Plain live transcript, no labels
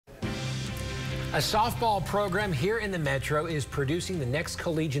A softball program here in the Metro is producing the next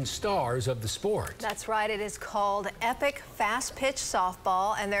collegiate stars of the sport. That's right. It is called Epic Fast Pitch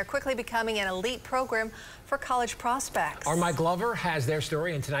Softball, and they're quickly becoming an elite program for college prospects. Our Mike Glover has their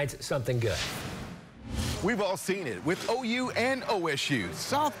story in tonight's Something Good. We've all seen it with OU and OSU.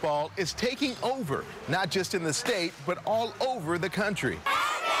 Softball is taking over, not just in the state, but all over the country.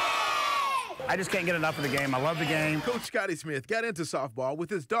 I just can't get enough of the game. I love the game. Coach Scotty Smith got into softball with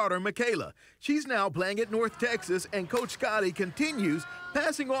his daughter, Michaela. She's now playing at North Texas, and Coach Scotty continues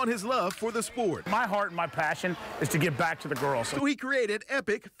passing on his love for the sport. My heart and my passion is to give back to the girls. So he created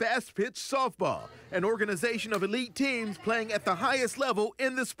Epic Fast Pitch Softball, an organization of elite teams playing at the highest level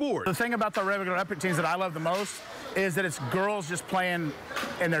in the sport. The thing about the regular Epic teams that I love the most is that it's girls just playing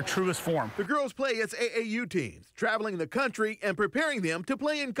in their truest form. The girls play as AAU teams, traveling the country and preparing them to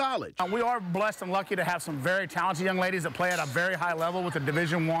play in college. We are blessed and lucky to have some very talented young ladies that play at a very high level with the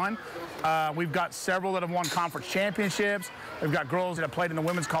Division I. We've got several that have won conference championships. We've got girls that have played in the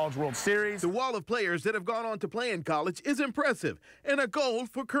Women's College World Series. The wall of players that have gone on to play in college is impressive and a goal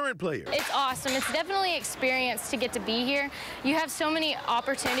for current players. It's awesome. It's definitely an experience to get to be here. You have so many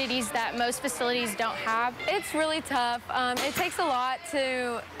opportunities that most facilities don't have. It's really tough. It takes a lot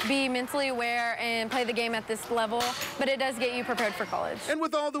to be mentally aware and play the game at this level, but it does get you prepared for college. And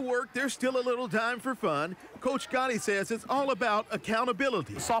with all the work, there's still a little time for fun. Coach Scotty says it's all about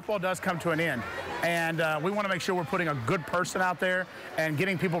accountability. Softball does come to an end, and we want to make sure we're putting a good person out there and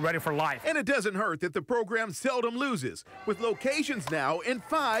getting people ready for life. And it doesn't hurt that the program seldom loses, with locations now in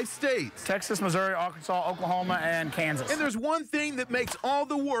 5 states. Texas, Missouri, Arkansas, Oklahoma, and Kansas. And there's one thing that makes all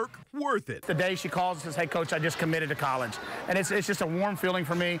the work worth it. The day she calls and says, hey, Coach, I just committed to college. And it's just a warm feeling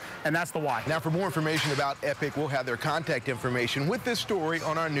for me, and that's the why. Now, for more information about Epic, we'll have their contact information with this story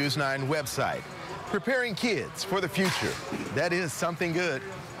on our News 9 website. Preparing kids for the future. That is something good.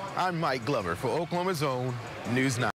 I'm Mike Glover for Oklahoma's own News 9.